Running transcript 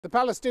The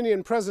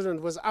Palestinian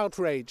president was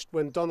outraged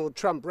when Donald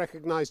Trump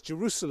recognized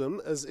Jerusalem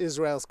as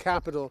Israel's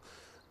capital,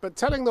 but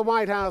telling the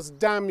White House,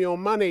 "Damn your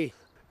money,"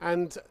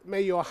 and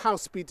 "May your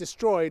house be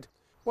destroyed,"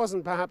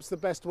 wasn't perhaps the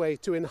best way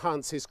to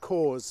enhance his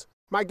cause.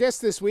 My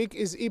guest this week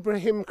is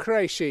Ibrahim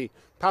Khraishi,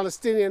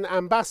 Palestinian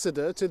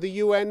Ambassador to the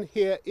UN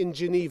here in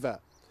Geneva.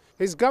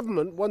 His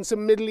government wants a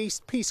Middle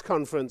East peace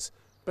conference,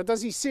 but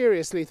does he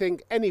seriously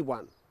think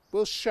anyone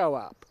will show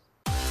up?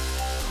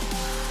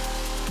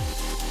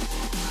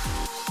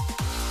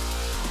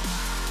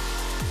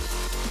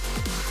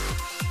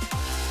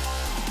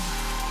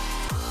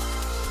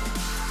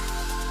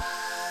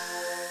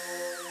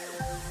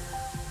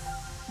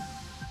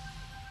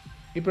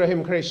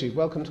 Ibrahim Khraishi,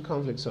 welcome to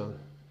Conflict Zone.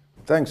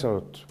 Thanks a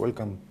lot.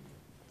 Welcome.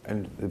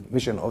 And the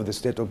mission of the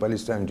State of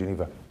Palestine,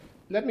 Geneva.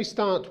 Let me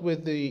start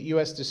with the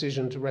US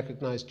decision to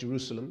recognize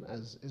Jerusalem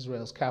as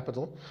Israel's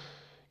capital.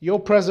 Your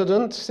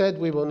president said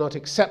we will not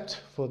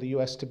accept for the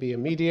US to be a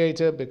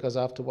mediator because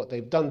after what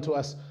they've done to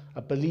us,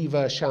 a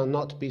believer shall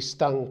not be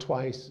stung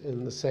twice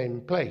in the same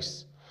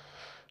place.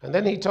 And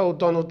then he told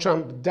Donald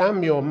Trump,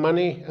 "Damn your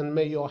money and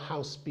may your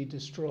house be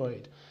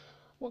destroyed."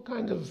 What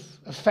kind of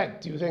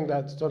effect do you think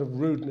that sort of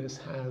rudeness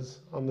has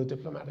on the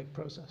diplomatic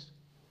process?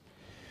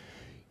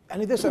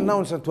 And this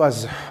announcement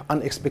was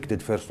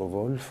unexpected, first of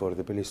all, for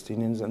the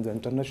Palestinians and the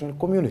international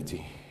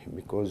community,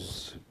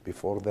 because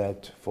before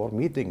that, 4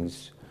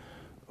 meetings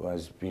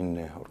was being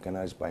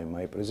organized by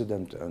my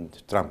president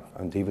and Trump,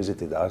 and he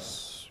visited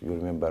us, you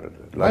remember,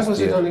 last year. Why was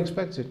it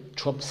unexpected?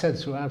 Trump said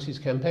throughout his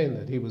campaign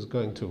that he was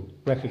going to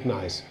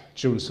recognize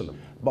Jerusalem.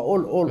 But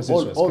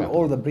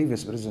all the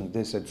previous presidents,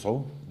 they said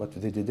so, but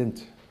they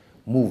didn't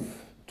move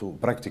to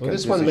practical Well,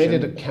 this decision. one made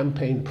it a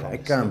campaign promise.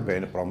 A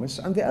campaign promise,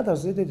 and the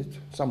others, they did it,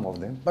 some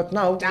of them. But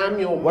now... Damn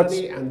your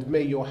money and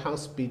may your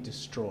house be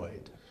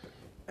destroyed.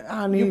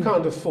 You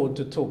can't afford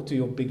to talk to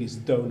your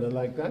biggest donor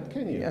like that,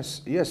 can you?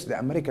 Yes, the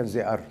Americans,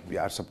 they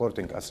are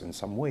supporting us in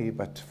some way,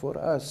 but for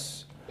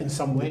us... In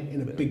some way?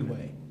 In a big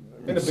way?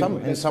 In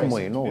some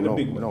way,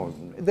 no.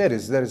 There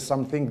is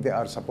something they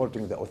are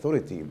supporting the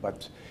authority,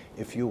 but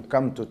if you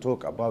come to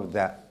talk about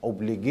the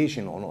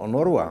obligation on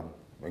UNRWA,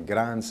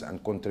 grants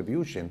and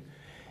contribution,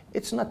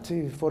 it's not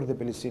for the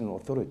Palestinian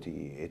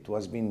Authority. It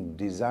was being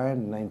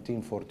designed in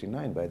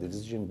 1949 by the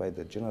decision by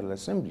the General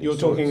Assembly. You're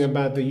talking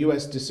about the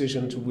US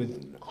decision to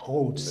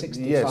withhold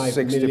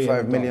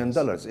 $65 million.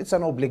 It's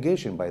an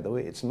obligation, by the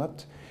way. It's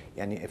not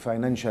a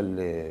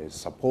financial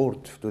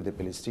support to the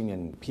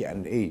Palestinian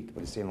PNA, the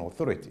Palestinian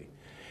Authority.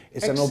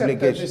 It's an obligation.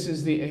 Except that this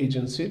is the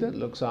agency that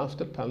looks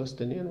after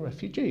Palestinian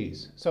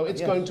refugees. So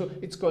it's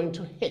going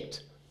to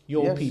hit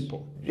your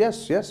people.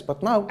 Yes,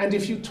 but now... And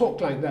if you talk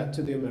like that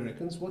to the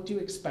Americans, what do you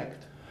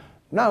expect?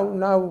 Now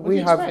we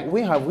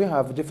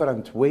have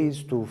different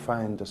ways to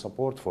find the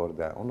support for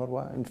the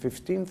UNRWA. On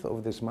 15th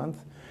of this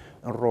month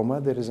in Roma,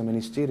 there is a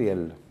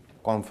ministerial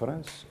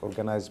conference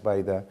organized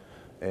by the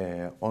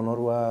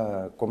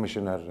UNRWA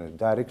Commissioner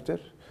Director,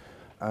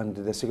 and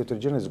the Secretary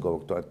General is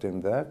going to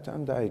attend that,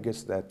 and I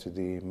guess that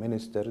the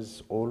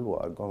ministers all who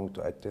are going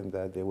to attend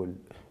that, they will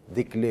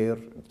declare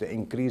the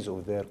increase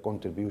of their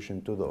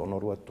contribution to the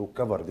UNRWA to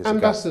cover this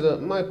Ambassador,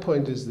 my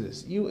point is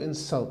this. You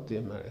insult the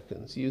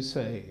Americans. You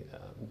say,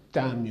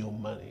 damn your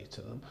money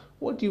to them.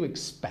 What do you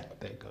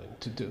expect they're going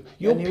to do?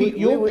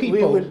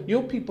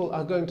 Your people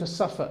are going to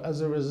suffer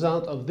as a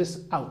result of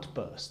this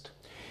outburst.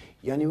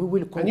 We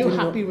will continue. And you're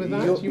happy with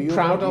that? You're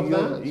proud of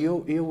that?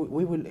 We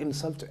will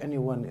insult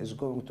anyone who is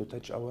going to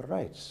touch our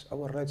rights.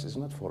 Our rights is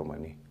not for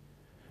money.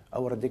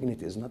 Our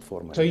dignity is not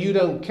for money. So you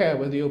don't care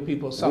whether your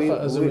people suffer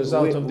as a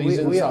result of these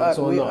insults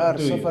or not, We are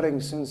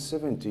suffering since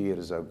 70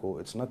 years ago.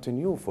 It's not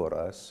new for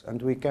us, and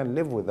we can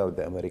live without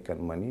the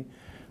American money.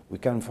 We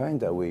can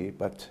find a way,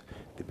 but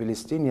the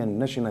Palestinian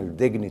national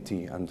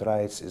dignity and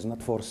rights is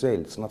not for sale.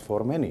 It's not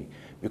for money.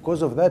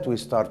 Because of that, we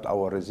start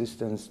our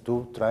resistance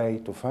to try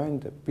to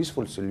find a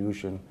peaceful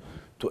solution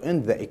to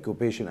end the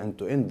occupation and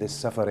to end the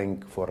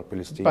suffering for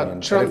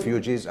Palestinian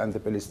refugees and the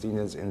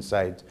Palestinians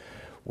inside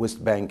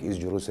West Bank,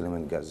 East Jerusalem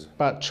and Gaza.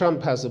 But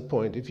Trump has a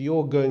point. If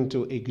you're going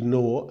to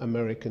ignore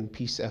American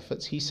peace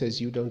efforts, he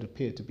says you don't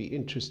appear to be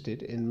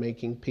interested in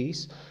making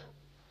peace.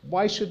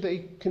 Why should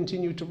they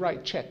continue to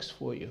write checks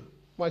for you?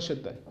 Why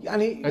should they?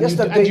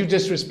 And you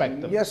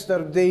disrespect them.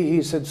 Yesterday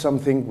he said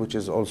something which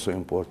is also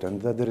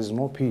important, that there is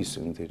no peace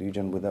in the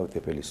region without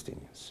the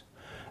Palestinians.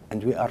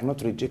 And we are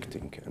not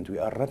rejecting and we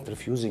are not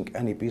refusing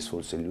any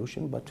peaceful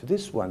solution, but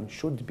this one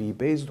should be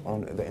based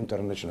on the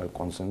international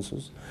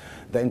consensus,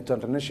 the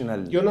international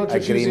agreements. You're not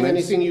refusing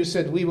anything. You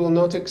said we will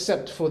not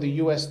accept for the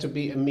US to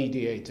be a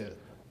mediator.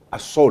 A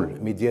sole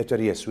mediator,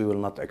 yes, we will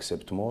not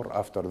accept more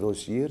after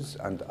those years,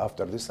 and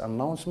after this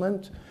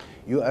announcement,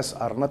 US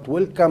are not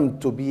welcome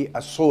to be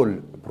a sole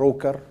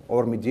broker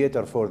or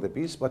mediator for the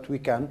peace, but we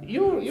can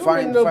You're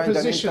in no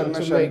position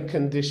to make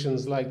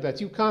conditions like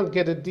that. You can't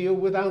get a deal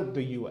without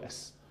the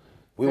US.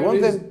 We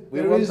want them.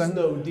 There is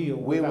no deal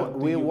without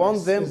the US,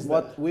 want them. is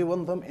What there? we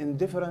want them in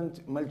different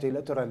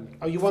multilateral.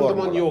 Oh, you want them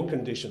on formula. your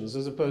conditions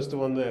as opposed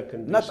to on their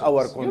conditions. Not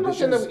our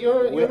conditions.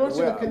 You're not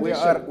in a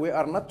condition. We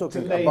are not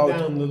talking to lay about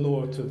down the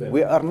law to them.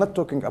 We are not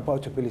talking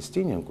about a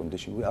Palestinian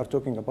condition. We are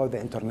talking about the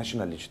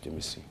international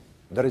legitimacy.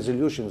 The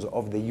resolutions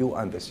of the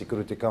UN, the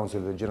Security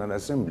Council, the General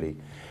Assembly,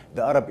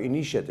 the Arab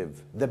Initiative,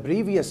 the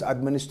previous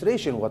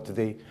administration, what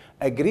they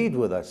agreed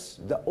with us,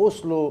 the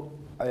Oslo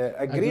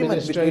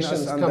agreement between us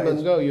Administrations and come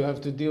and go. You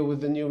have to deal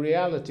with the new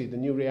reality. The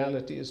new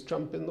reality is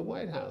Trump in the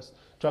White House.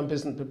 Trump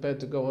isn't prepared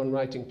to go on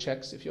writing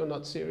checks if you're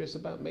not serious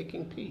about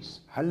making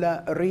peace.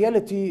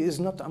 Reality is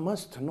not a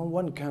must. No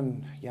one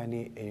can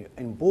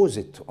impose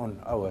it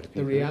on our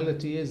people. The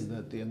reality is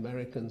that the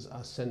Americans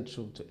are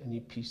central to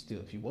any peace deal.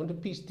 If you want a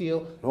peace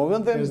deal,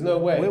 them, there's no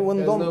way.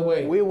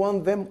 We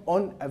want them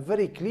on a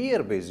very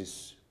clear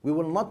basis. We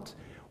will not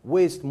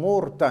waste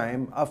more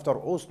time after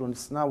Oslo.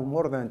 It's now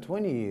more than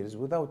 20 years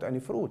without any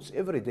fruits.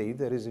 Every day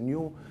there is a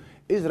new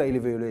Israeli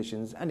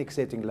violations,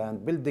 annexating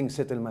land, building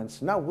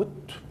settlements. Now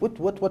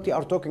what they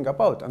are talking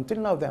about? Until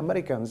now the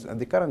Americans and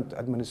the current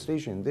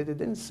administration, they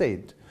didn't say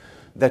it,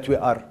 that we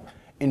are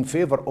in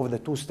favor of the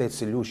two-state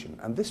solution.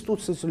 And this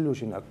two-state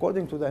solution,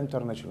 according to the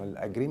international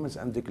agreements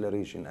and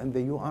declaration and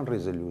the UN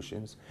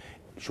resolutions,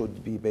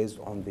 should be based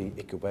on the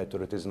occupied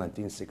territories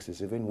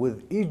 1967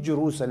 with East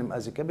Jerusalem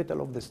as the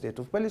capital of the state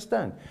of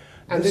Palestine.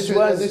 And this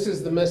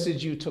is the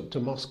message you took to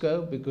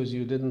Moscow because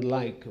you didn't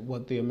like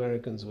what the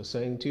Americans were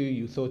saying to you.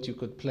 You thought you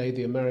could play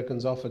the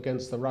Americans off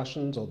against the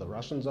Russians or the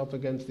Russians off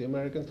against the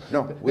Americans.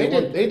 No, they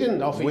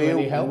didn't offer you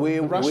any help. The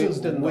Russians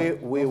didn't offer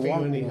you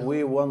any help.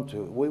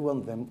 We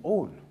want them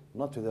all.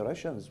 Not to the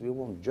Russians. We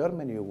want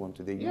Germany. We want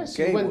to the UK. Yes,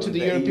 you went to the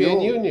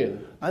European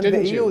Union, and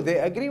didn't the EU. you? They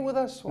agree with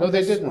us. No,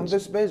 they didn't. On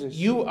this basis.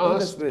 You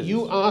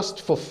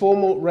asked for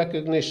formal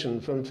recognition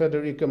from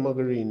Federica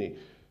Mogherini,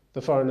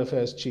 the foreign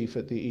affairs chief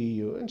at the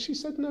EU, and she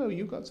said no.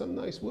 You got some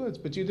nice words,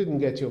 but you didn't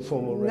get your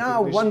formal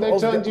recognition. They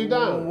turned you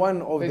down.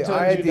 One of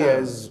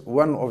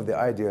the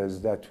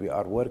ideas that we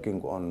are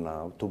working on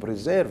now to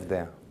preserve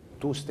the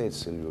two-state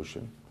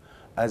solution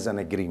as an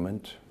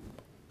agreement.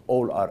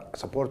 All are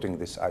supporting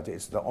this idea.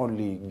 It's the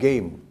only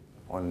game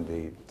in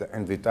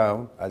the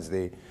town, as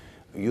they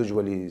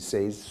usually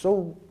say.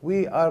 So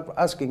we are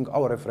asking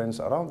our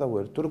friends around the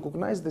world to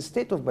recognize the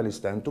state of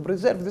Palestine, to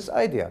preserve this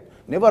idea.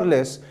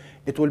 Nevertheless,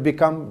 it will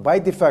become by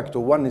de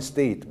facto one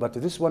state, but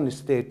this one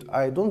state,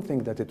 I don't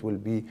think that it will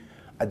be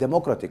a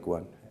democratic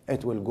one.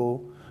 It will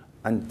go,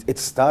 and it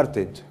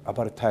started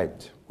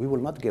apartheid. We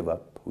will not give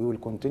up. We will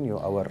continue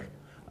our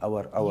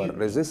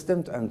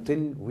resistance until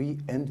we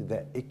end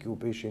the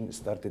occupation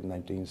started in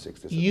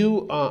 1967.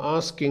 You are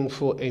asking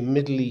for a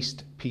Middle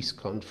East peace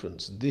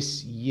conference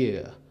this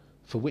year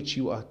for which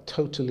you are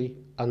totally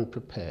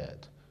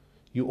unprepared.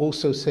 You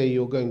also say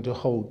you're going to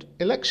hold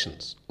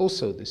elections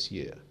also this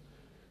year.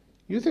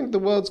 You think the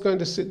world's going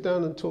to sit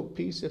down and talk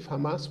peace if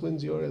Hamas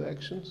wins your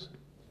elections?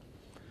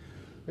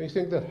 You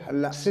think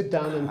they'll sit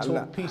down and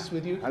talk peace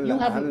with you? You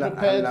haven't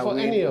prepared for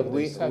any of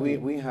this, have you?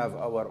 We have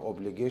our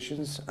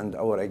obligations and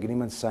our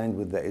agreements signed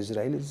with the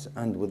Israelis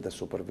and with the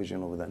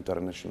supervision of the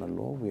international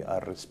law. We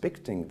are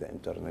respecting the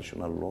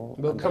international law.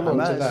 We'll come on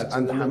to that.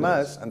 And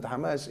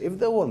Hamas, if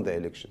they won the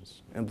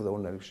elections,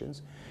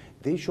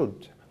 they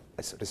should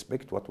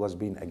respect what was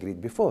being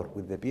agreed before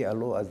with the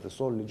PLO as the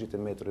sole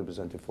legitimate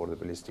representative for the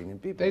Palestinian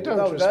people. They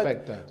don't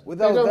respect that.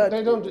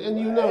 They don't, and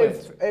you know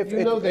it.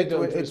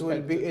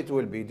 It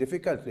will be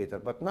difficult later.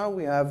 But now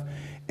we have,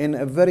 in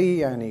a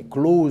very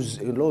close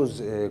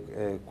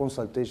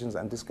consultations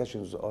and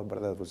discussions with our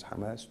brothers with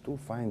Hamas, to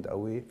find a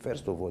way,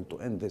 first of all, to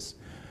end this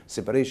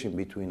separation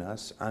between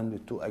us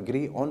and to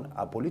agree on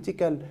a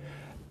political.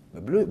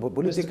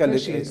 Mr.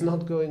 Khraishi, it's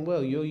not going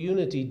well. Your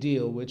unity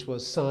deal, which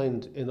was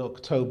signed in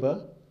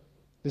October.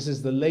 This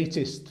is the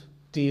latest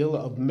deal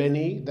of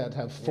many that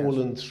have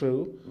fallen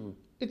through.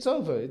 It's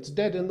over. It's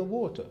dead in the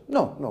water.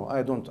 No,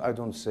 I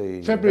don't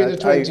say February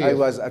that. the 20th. I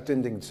was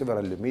attending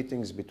several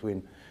meetings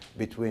between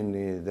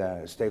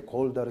the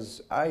stakeholders.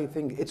 I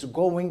think it's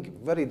going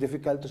very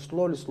difficult,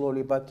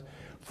 slowly, but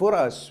for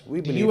us,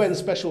 we believe... The UN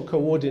Special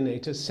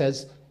Coordinator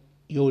says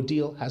your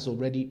deal has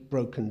already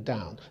broken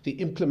down.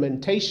 The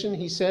implementation,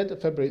 he said,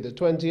 February the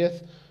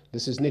 20th,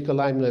 this is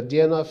Nikolai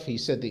Mladenov, he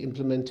said the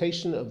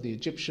implementation of the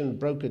Egyptian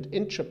brokered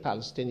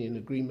intra-Palestinian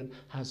agreement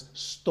has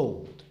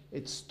stalled.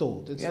 It's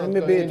stalled. It's not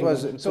maybe going it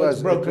was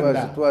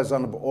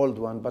down. an old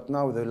one, but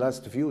now the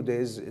last few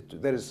days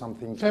there is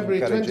something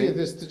February encouraging. 20th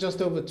is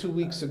just over 2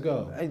 weeks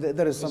ago.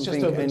 There is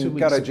something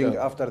encouraging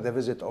after the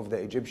visit of the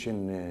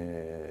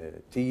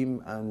Egyptian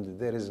team, and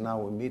there is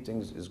now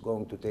meetings is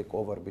going to take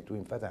over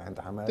between Fatah and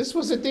Hamas. This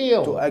was a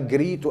deal. To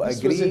agree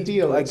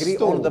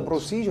on the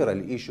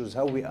procedural issues,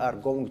 how we are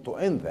going to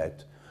end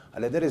that.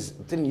 There is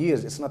 10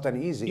 years, it's not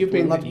an easy. You've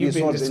been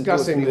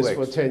discussing this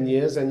for 10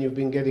 years and you've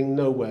been getting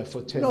nowhere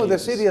for 10 years. No, the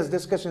serious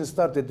discussion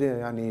started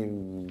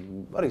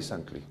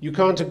recently. You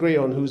can't agree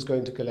on who's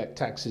going to collect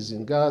taxes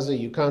in Gaza.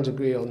 You can't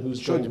agree on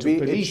who's going to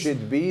police. It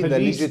should be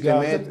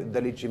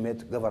the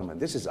legitimate government.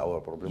 This is our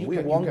problem. You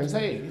can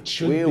say it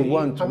should be.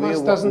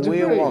 Hamas doesn't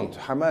agree.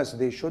 Hamas,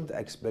 they should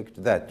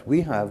expect that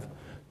we have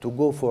to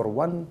go for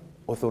one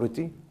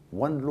authority,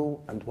 one law,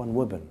 and one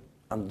weapon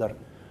under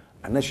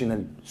a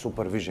national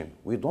supervision.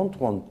 We don't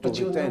want to But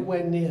you're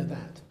nowhere near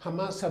that.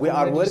 Hamas have we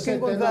are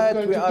working on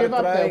that. We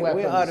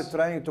are trying.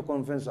 trying to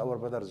convince our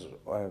brothers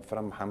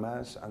from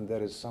Hamas, and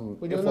there is some.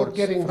 But you're not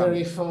getting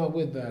very far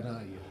with that,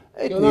 are you?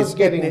 You're not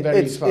getting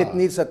very far. It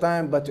needs a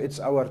time, but it's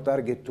our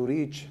target to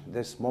reach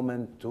this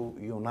moment to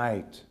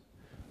unite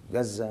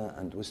Gaza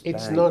and West Bank.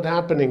 It's not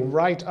happening.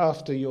 Right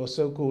after your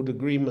so-called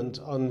agreement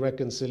on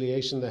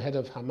reconciliation, the head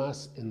of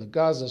Hamas in the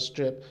Gaza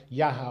Strip,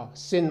 Yahya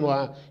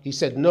Sinwar, he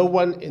said, "No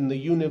one in the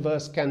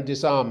universe can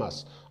disarm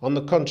us. On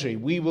the contrary,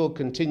 we will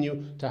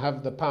continue to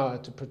have the power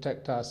to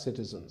protect our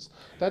citizens."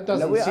 That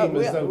doesn't seem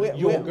as though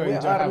you're going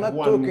to have one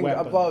weapon. We are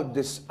not talking about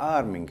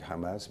disarming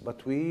Hamas,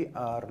 but we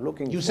are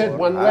looking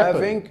for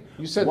having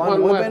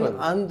one weapon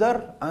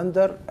under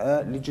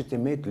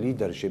legitimate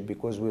leadership,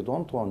 because we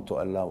don't want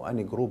to allow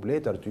any group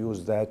later to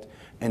use that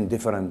in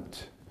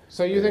different.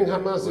 So you think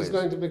Hamas is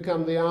going to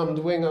become the armed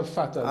wing of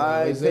Fatah?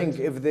 I think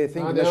if they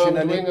think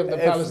nationally,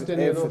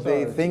 if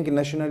they think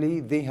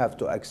nationally, they have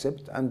to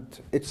accept, and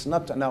it's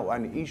not now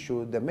an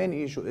issue. The main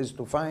issue is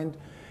to find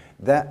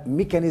the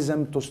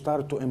mechanism to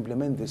start to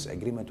implement this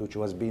agreement, which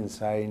was being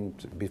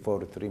signed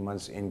before 3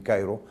 months in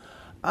Cairo.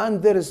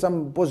 And there is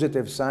some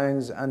positive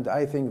signs, and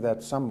I think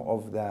that some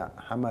of the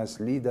Hamas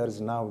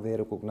leaders now, they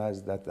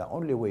recognize that the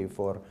only way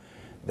for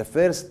the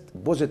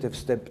first positive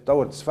step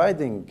towards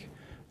fighting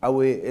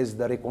away is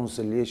the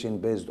reconciliation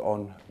based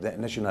on the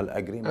national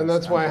agreement. And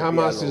that's why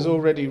Hamas is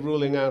already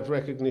ruling out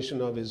recognition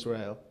of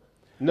Israel.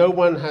 No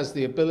one has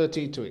the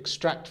ability to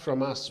extract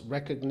from us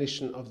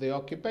recognition of the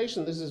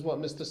occupation. This is what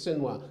Mr.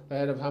 Sinwar, the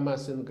head of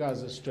Hamas in the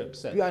Gaza Strip,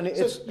 said.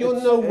 So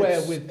you're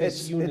nowhere with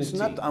this unity. It's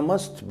not a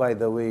must, by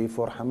the way,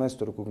 for Hamas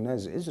to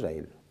recognize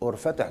Israel or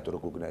Fatah to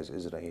recognize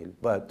Israel.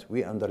 But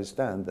we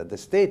understand that the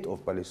state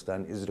of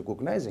Palestine is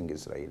recognizing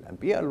Israel, and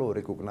PLO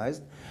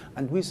recognized,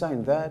 and we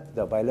signed that,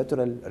 the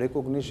bilateral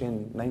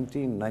recognition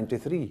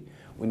 1993,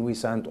 when we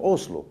signed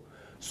Oslo.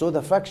 So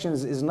the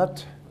factions is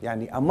not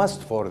a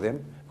must for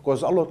them,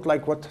 because a lot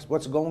like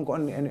what's going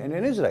on in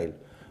Israel.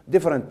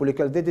 Different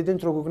political, they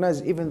didn't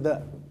recognize even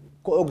the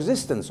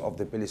coexistence of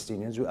the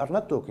Palestinians. We are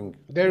not talking.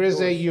 There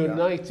is a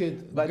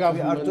united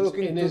government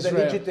in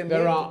Israel.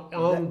 There are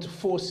armed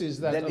forces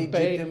that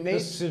obey the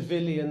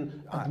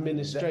civilian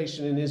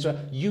administration in Israel.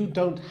 You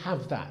don't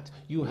have that.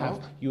 You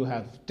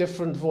have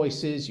different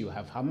voices. You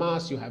have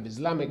Hamas. You have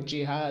Islamic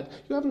Jihad.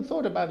 You haven't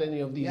thought about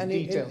any of these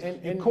details.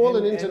 You call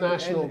an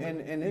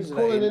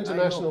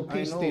international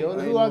peace deal,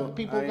 and who are the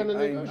people going to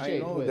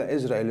negotiate with? The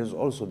Israelis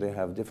also, they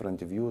have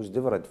different views,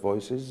 different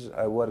voices.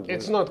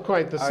 It's not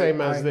quite the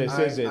same as this,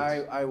 is it?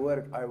 I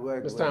work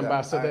Mr.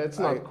 Ambassador, it's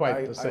not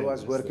quite the same. I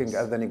was working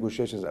at the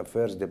Negotiations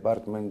Affairs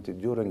Department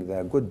during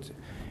the good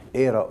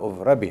era of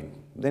Rabin.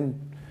 Then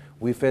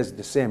we faced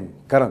the same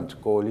current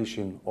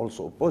coalition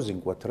also opposing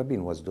what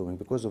Rabin was doing.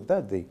 Because of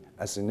that, they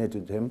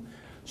assassinated him.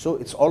 So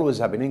it's always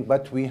happening,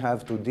 but we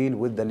have to deal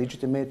with the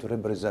legitimate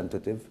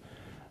representative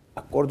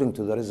according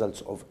to the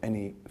results of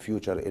any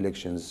future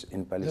elections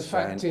in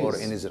Palestine or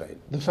in Israel.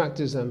 The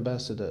fact is,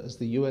 Ambassador, as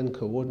the UN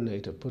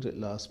coordinator put it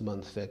last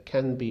month, there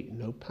can be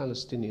no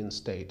Palestinian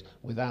state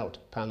without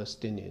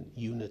Palestinian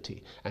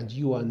unity. And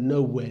you are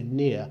nowhere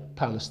near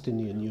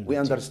Palestinian unity. We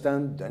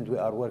understand, and we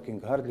are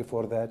working hardly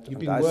for that. You've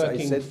been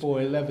working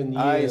for 11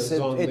 years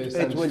on this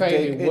and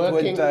failing,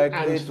 working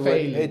and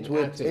failing.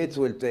 It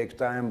will take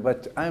time,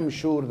 but I'm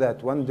sure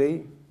that one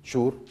day,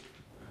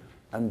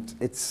 and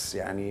it's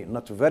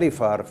not very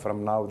far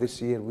from now,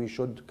 this year, we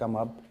should come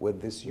up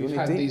with this unity.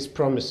 We've had these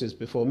promises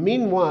before.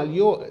 Meanwhile,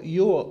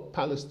 your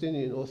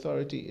Palestinian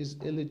Authority is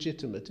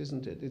illegitimate,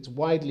 isn't it? It's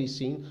widely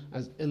seen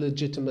as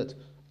illegitimate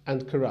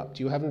and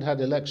corrupt. You haven't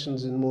had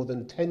elections in more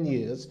than 10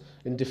 years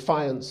in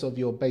defiance of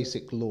your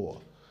basic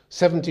law.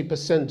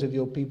 70% of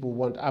your people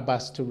want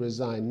Abbas to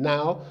resign.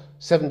 Now,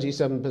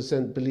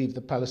 77% believe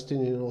the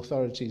Palestinian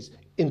Authority's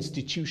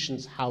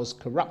institutions house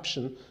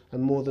corruption,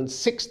 and more than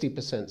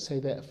 60% say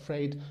they're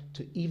afraid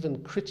to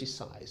even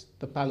criticize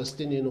the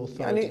Palestinian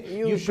Authority.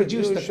 You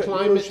produced a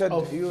climate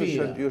of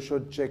fear. You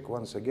should check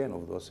once again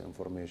of those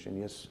information.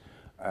 Yes,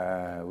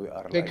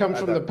 they come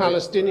from the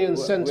Palestinian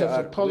Center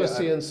for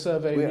Policy and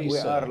Survey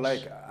Research. We are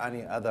like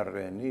any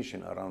other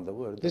nation around the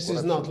world. This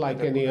is not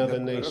like any other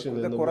nation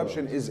in the world. The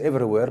corruption is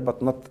everywhere,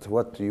 but not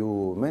what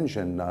you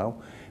mentioned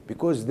now,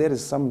 because there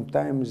is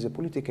sometimes a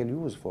political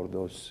use for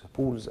those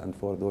pools and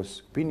for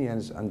those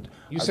opinions. And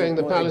you're saying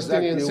the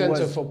Palestinian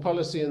Center for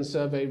Policy and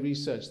Survey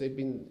Research, they've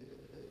been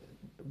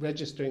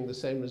registering the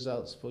same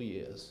results for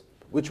years.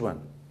 Which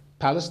one?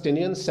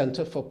 Palestinian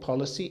Center for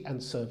Policy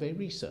and Survey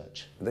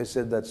Research. They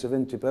said that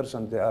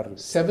 70% they are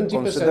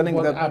 70%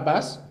 want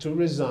Abbas to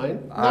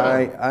resign now.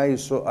 I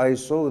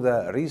saw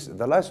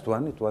the last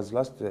one. It was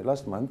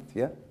last month,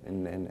 yeah,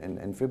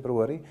 in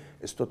February.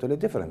 It's totally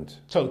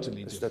different.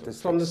 Totally different.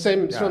 From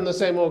the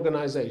same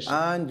organization.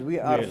 And we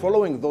are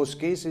following those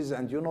cases,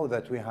 and you know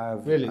that we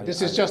have. Really,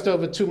 this is just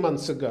over 2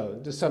 months ago,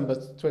 December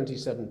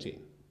 2017,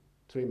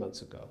 3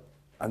 months ago.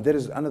 And there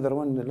is another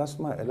one last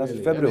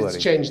Really? February. And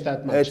it's changed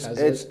that much, has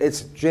it?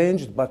 It's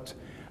changed, but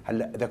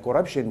the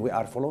corruption, we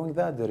are following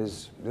that. There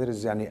is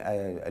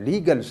a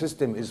legal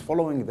system is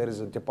following. There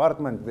is a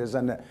department. There's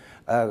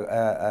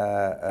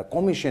a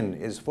commission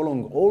is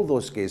following all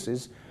those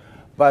cases.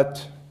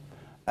 But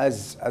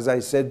as I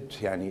said,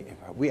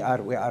 we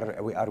are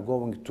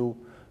going to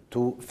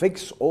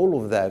fix all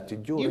of that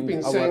during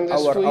the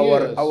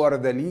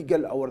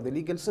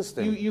legal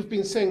system. You've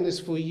been saying this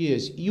for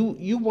years.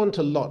 You want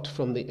a lot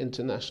from the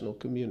international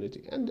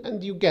community,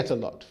 and you get a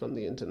lot from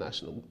the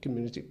international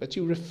community, but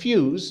you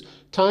refuse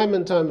time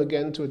and time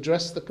again to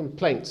address the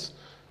complaints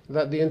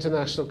that the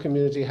international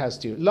community has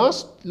to you.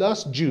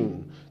 Last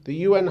June, the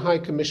UN High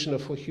Commissioner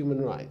for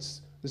Human Rights,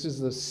 this is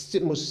the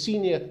most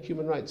senior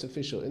human rights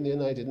official in the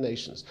United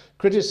Nations,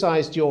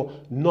 criticized your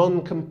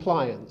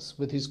non-compliance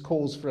with his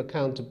calls for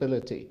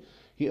accountability.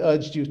 He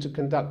urged you to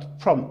conduct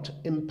prompt,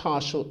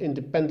 impartial,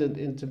 independent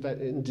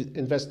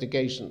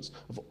investigations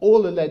of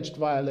all alleged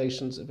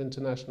violations of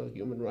international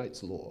human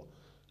rights law.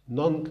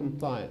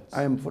 Non-compliance.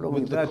 I am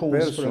following that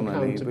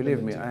personally.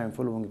 Believe me, I am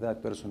following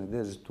that personally.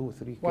 There's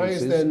 2-3 cases. Why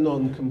is there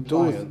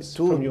non-compliance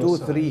from your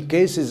side? 2-3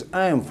 cases.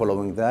 I am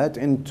following that.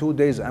 In 2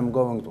 days, I'm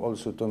going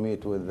also to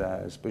meet with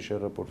the special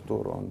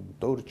rapporteur on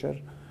torture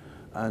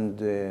and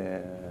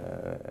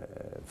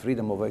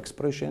freedom of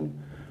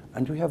expression.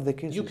 And we have the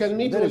cases. You can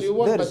meet all you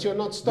want, but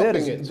you're not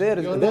stopping it.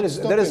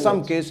 There is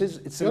some cases,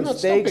 it's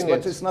mistakes,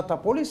 but it's not a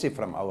policy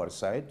from our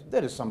side.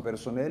 There is some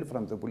personnel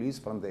from the police,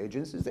 from the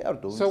agencies, they are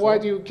doing so. So why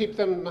do you keep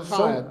them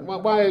hired?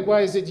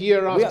 Why is it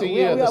year after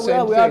year the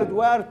same thing?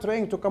 We are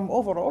trying to come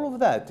over all of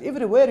that.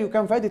 Everywhere you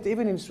can find it,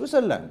 even in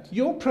Switzerland.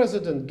 Your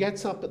president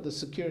gets up at the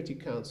Security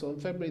Council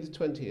on February the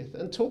 20th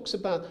and talks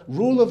about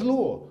rule of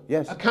law,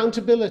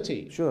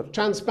 accountability,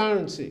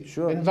 transparency,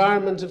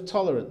 environment of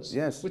tolerance,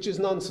 which is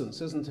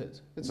nonsense, isn't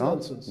it? It's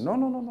nonsense. No.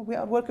 We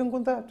are working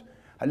on that.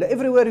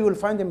 Everywhere you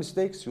will find the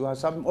mistakes. You have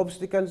some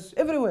obstacles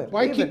everywhere.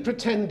 Why keep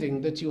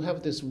pretending that you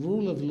have this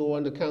rule of law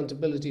and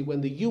accountability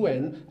when the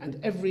UN and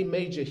every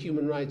major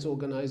human rights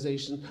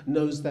organization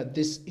knows that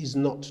this is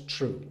not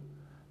true?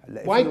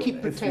 Why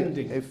keep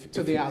pretending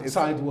to the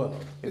outside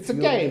world? It's a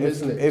game,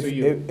 isn't it, to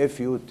you? If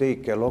you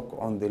take a look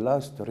on the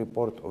last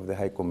report of the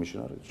High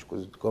Commissioner, which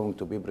was going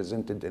to be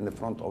presented in the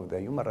front of the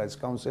Human Rights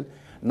Council,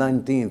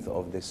 19th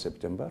of this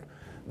September,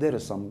 there are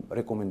some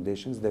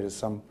recommendations, there is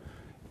some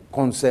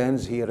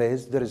concerns he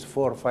raised. There is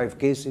 4 or 5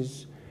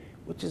 cases,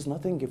 which is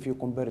nothing if you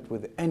compare it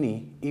with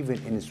any, even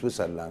in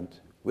Switzerland.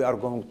 We are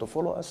going to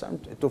follow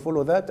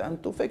that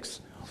and to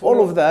fix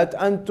all of that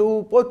and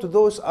to put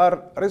those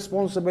are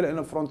responsible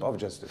in front of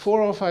justice.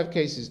 4 or 5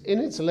 cases. In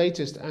its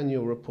latest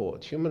annual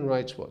report, Human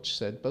Rights Watch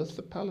said both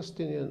the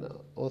Palestinian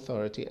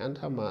Authority and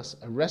Hamas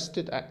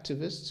arrested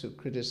activists who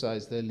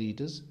criticized their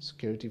leaders,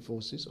 security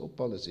forces or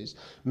policies,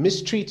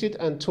 mistreated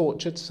and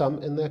tortured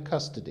some in their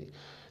custody.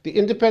 The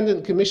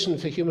Independent Commission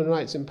for Human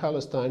Rights in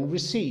Palestine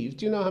received,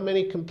 do you know how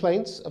many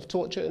complaints of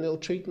torture and ill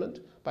treatment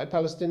by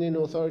Palestinian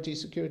Authority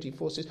security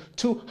forces?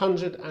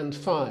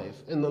 205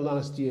 in the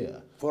last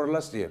year. For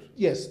last year?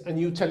 Yes, and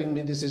you telling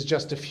me this is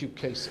just a few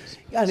cases.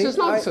 This is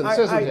nonsense,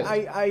 isn't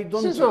it?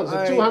 This is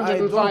nonsense.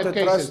 205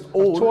 cases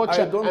of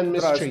torture and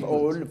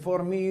mistreatment.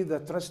 For me, the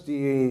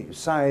trustee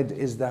side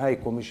is the High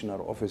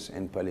Commissioner Office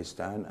in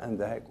Palestine and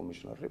the High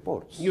Commissioner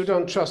reports. You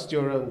don't trust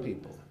your own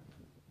people?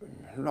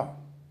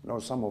 No,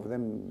 some of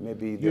them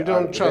maybe they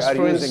are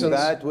using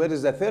that. Where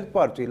is the third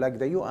party, like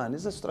the UN,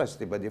 is a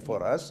trustee body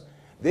for us.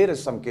 There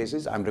is some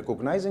cases, I'm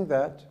recognizing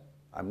that.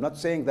 I'm not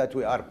saying that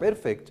we are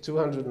perfect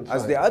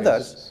as the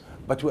others,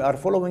 but we are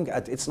following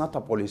it. It's not a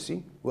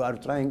policy. We are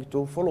trying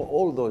to follow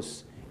all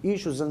those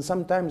issues, and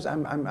sometimes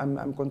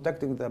I'm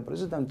contacting the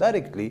president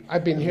directly.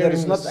 I've been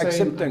hearing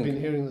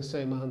the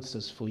same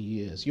answers for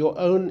years. Your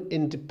own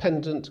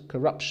independent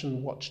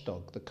corruption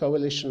watchdog, the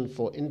Coalition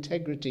for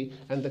Integrity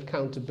and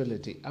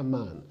Accountability,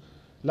 Amman.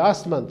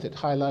 Last month it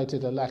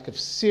highlighted a lack of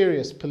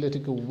serious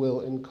political will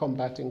in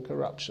combating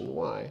corruption.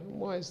 Why?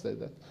 Why is there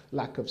that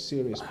lack of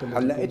serious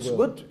political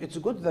will? It's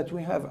good that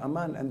we have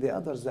Amman and the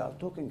others that are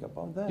talking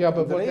about that. Yeah,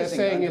 but what they're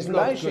saying is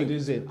not good,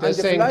 is it? They're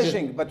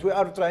saying but we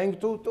are trying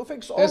to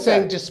fix all that. They're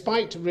saying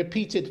despite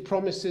repeated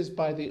promises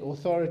by the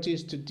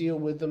authorities to deal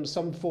with them,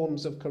 some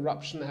forms of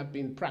corruption have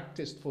been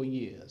practiced for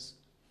years.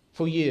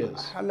 For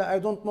years. I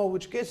don't know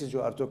which cases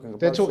you are talking about.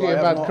 They're talking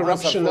about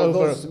corruption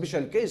over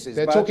special cases.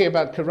 They're talking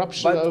about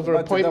corruption over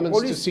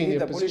appointments to senior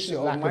positions.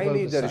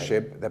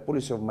 The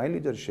policy of my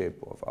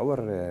leadership of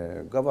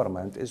our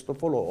government is to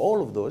follow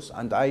all of those,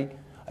 and I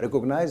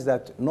recognize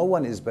that no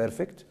one is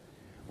perfect.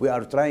 We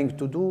are trying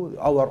to do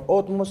our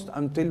utmost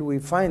until we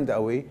find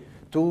a way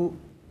to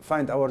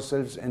find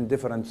ourselves in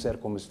different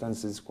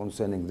circumstances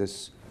concerning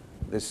this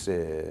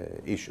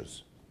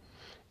issues.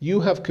 You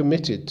have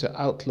committed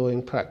to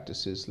outlawing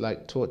practices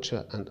like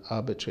torture and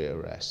arbitrary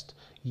arrest.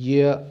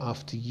 Year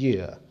after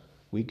year,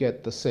 we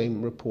get the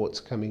same reports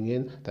coming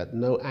in that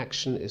no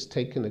action is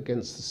taken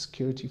against the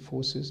security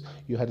forces.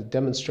 You had a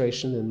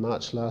demonstration in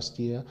March last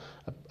year.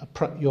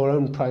 Your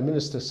own Prime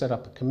Minister set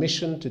up a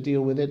commission to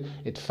deal with it.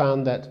 It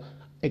found that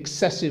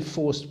excessive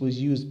force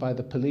was used by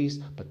the police,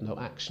 but no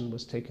action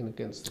was taken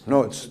against the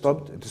police.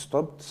 No, it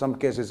stopped. Some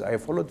cases I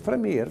followed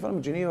from here,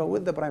 from Geneva,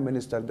 with the Prime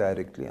Minister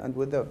directly and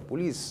with the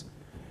police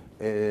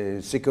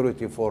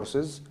security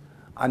forces.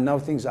 And now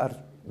things are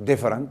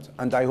different.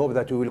 And I hope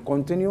that we will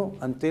continue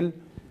until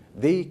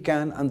they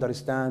can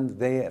understand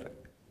their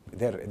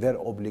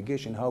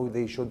obligation, how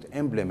they should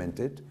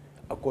implement it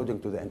according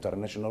to the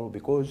international,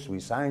 because we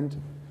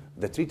signed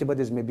the treaty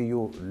bodies, maybe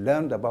you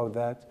learned about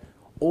that,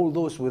 all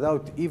those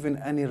without even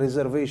any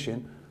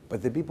reservation,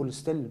 but the people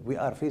still, we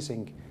are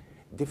facing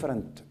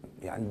different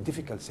and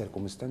difficult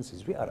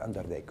circumstances. We are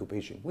under the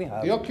occupation.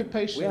 The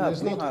occupation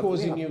is not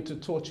causing you to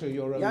torture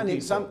your own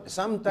people.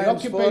 Sometimes the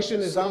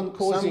occupation is not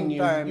causing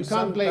you. You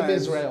can't blame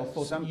Israel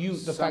for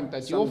the fact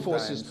that your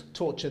forces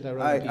torture their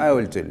own people. I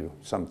will tell you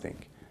something.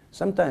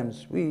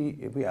 Sometimes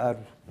we are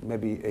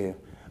maybe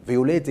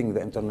violating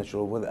the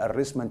international with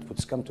harassment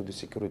which come to the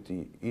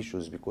security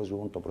issues because we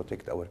want to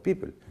protect our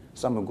people.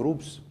 Some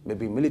groups,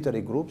 maybe military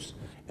groups,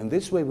 in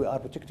this way we are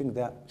protecting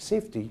the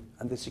safety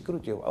and the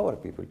security of our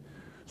people.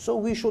 So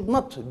we should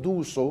not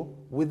do so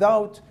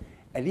without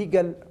a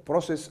legal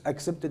process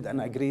accepted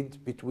and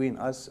agreed between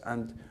us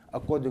and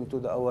according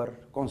to our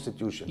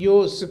constitution.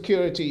 Your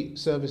security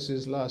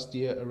services last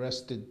year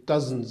arrested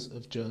dozens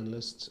of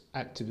journalists,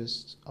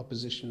 activists,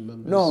 opposition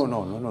members.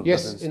 No.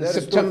 Yes, in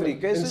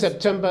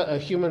September, a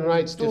human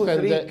rights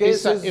defender,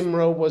 Issa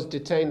Imro, was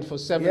detained for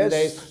 7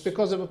 days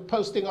because of a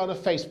posting on a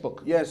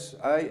Facebook. Yes,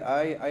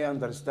 I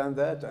understand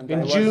that. And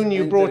in June,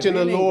 you brought in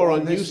a law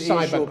on new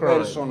cybercrime.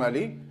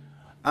 Personally.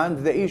 And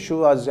the issue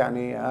was,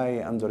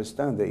 I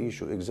understand the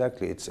issue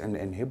exactly. It's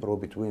in Hebrew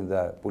between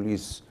the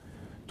police,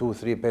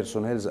 2-3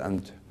 personnel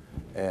and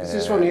this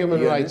is from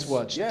Human Rights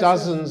Watch.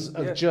 Dozens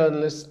of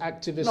journalists,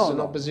 activists and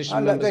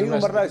opposition members the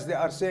human rights, they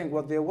are saying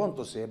what they want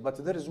to say,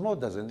 but there is no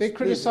dozens. They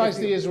criticize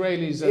the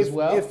Israelis as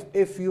well.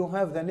 If you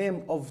have the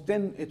name of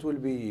 10, it will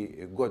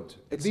be good.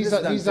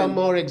 These are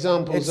more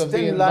examples of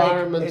the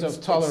environment of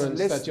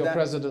tolerance that your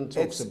president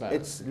talks about.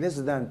 It's less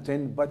than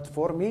 10, but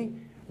for me,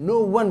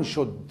 no one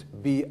should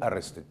be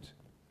arrested.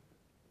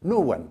 No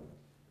one.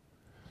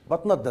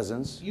 But not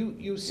dozens.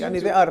 You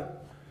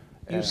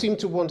seem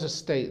to want a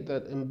state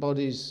that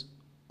embodies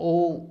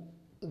all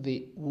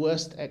the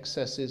worst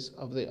excesses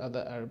of the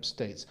other Arab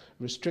states.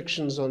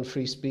 Restrictions on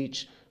free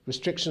speech,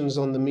 restrictions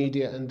on the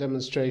media and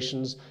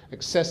demonstrations,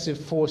 excessive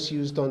force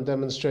used on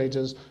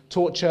demonstrators,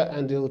 torture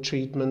and ill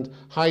treatment,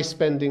 high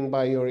spending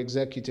by your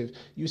executive.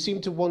 You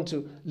seem to want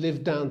to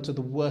live down to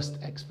the worst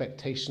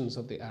expectations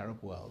of the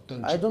Arab world, don't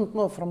you? I don't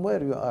know from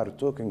where you are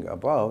talking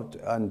about,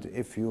 and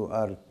if you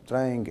are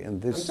trying in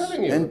this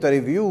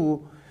interview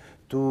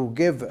to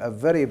give a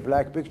very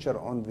black picture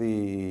on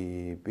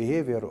the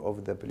behavior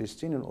of the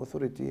Palestinian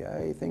Authority,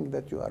 I think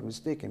that you are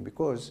mistaken,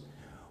 because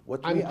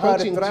what I'm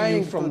quoting to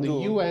you from the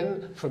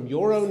UN, from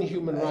your own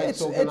human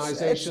rights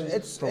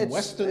organizations, from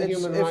Western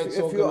human rights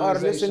organizations. If you are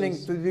listening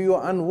to the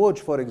UN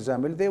Watch, for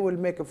example, they will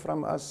make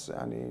from us,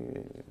 I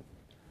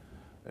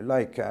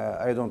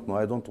don't know,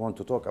 I don't want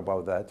to talk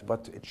about that,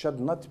 but it should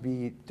not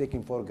be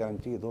taken for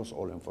granted, those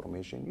all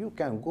information. You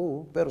can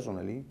go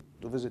personally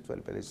to visit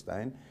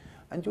Palestine,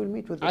 and you'll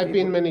meet with the people. I've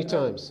been many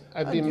times.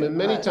 I've been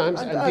many times,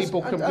 and people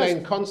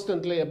complain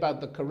constantly about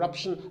the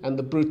corruption and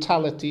the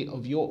brutality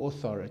of your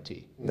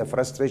authority. The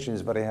frustration is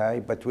very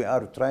high, but we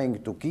are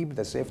trying to keep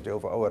the safety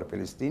of our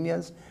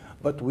Palestinians,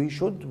 but we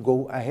should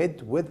go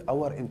ahead with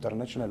our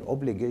international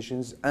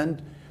obligations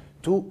and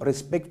to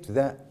respect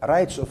the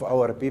rights of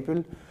our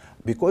people.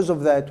 Because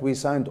of that, we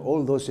signed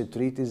all those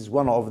treaties,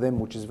 one of them,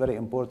 which is very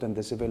important,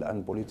 the civil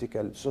and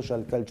political,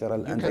 social,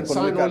 cultural, and economic rights. You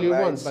can sign all you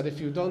want, but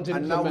if you don't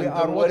implement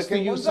them, what's the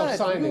use of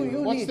signing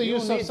them? What's the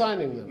use of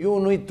signing them?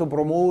 You need to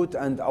promote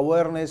and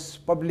awareness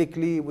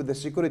publicly with the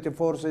security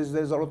forces.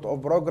 There's a lot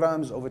of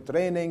programs of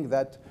training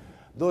that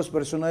those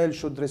personnel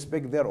should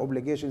respect their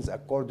obligations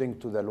according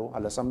to the law.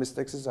 Some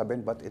mistakes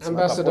happen, but it's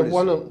Ambassador, not a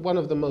policy. one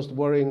of the most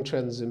worrying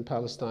trends in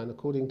Palestine,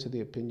 according to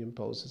the opinion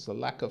polls, is the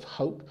lack of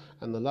hope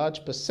and the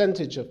large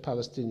percentage of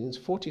Palestinians,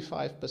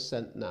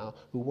 45% now,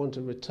 who want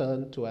to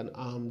return to an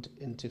armed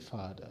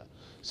intifada.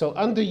 So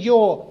under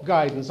your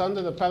guidance,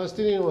 under the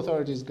Palestinian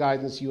Authority's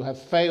guidance, you have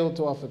failed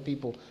to offer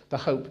people the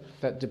hope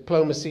that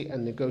diplomacy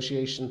and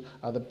negotiation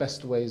are the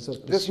best ways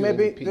of pursuing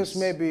peace. This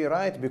may be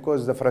right,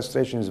 because the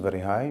frustration is very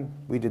high.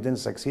 We didn't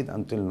succeed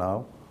until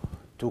now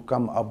to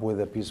come up with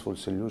a peaceful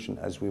solution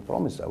as we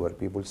promised our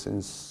people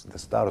since the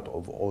start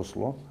of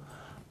Oslo.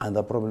 And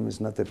the problem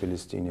is not the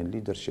Palestinian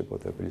leadership or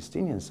the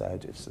Palestinian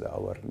side, it's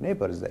our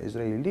neighbors, the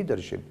Israeli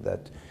leadership,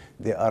 that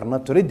they are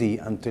not ready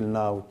until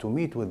now to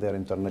meet with their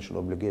international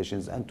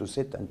obligations and to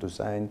sit and to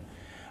sign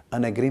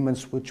and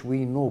agreements which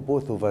we know,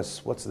 both of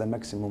us, what's the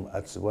maximum,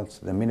 what's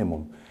the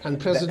minimum. And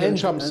President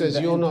Trump says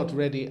you're not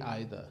ready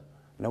either.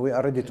 No, we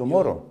are ready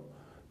tomorrow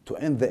to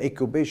end the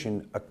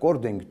occupation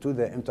according to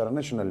the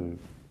international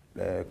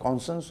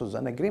consensus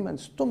and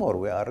agreements. Tomorrow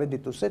we are ready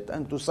to sit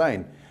and to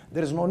sign.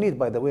 There is no need,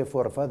 by the way,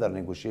 for further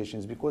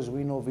negotiations because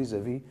we know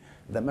vis-a-vis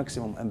the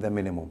maximum and the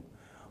minimum.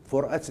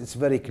 For us, it's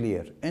very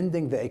clear.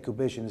 Ending the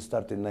occupation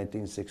started in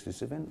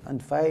 1967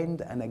 and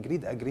find an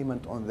agreed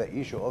agreement on the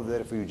issue of the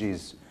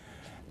refugees.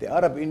 The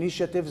Arab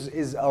initiatives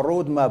is a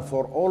roadmap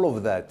for all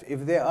of that.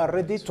 If they are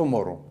ready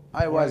tomorrow,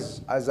 I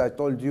was, as I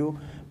told you,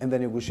 in the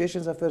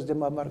negotiations affairs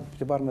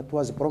department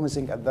was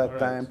promising at that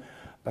time,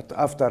 but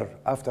after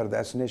the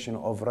assassination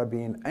of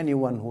Rabin,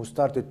 anyone who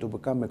started to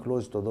become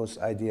close to those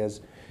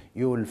ideas,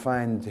 you will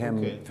find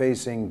him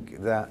facing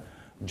the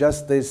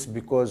justice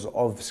because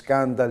of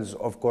scandals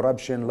of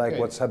corruption like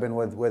what's happened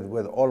with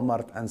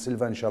Olmert and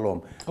Sylvain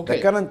Shalom. The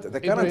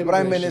current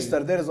Prime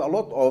Minister, there is a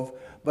lot of,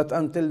 but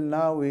until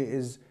now he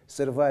is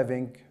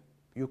surviving.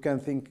 You can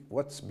think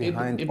what's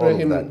behind all of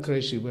that. Ibrahim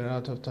Khraishi, we're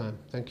out of time.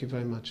 Thank you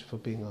very much for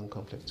being on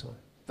Conflict Zone.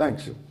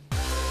 Thank you.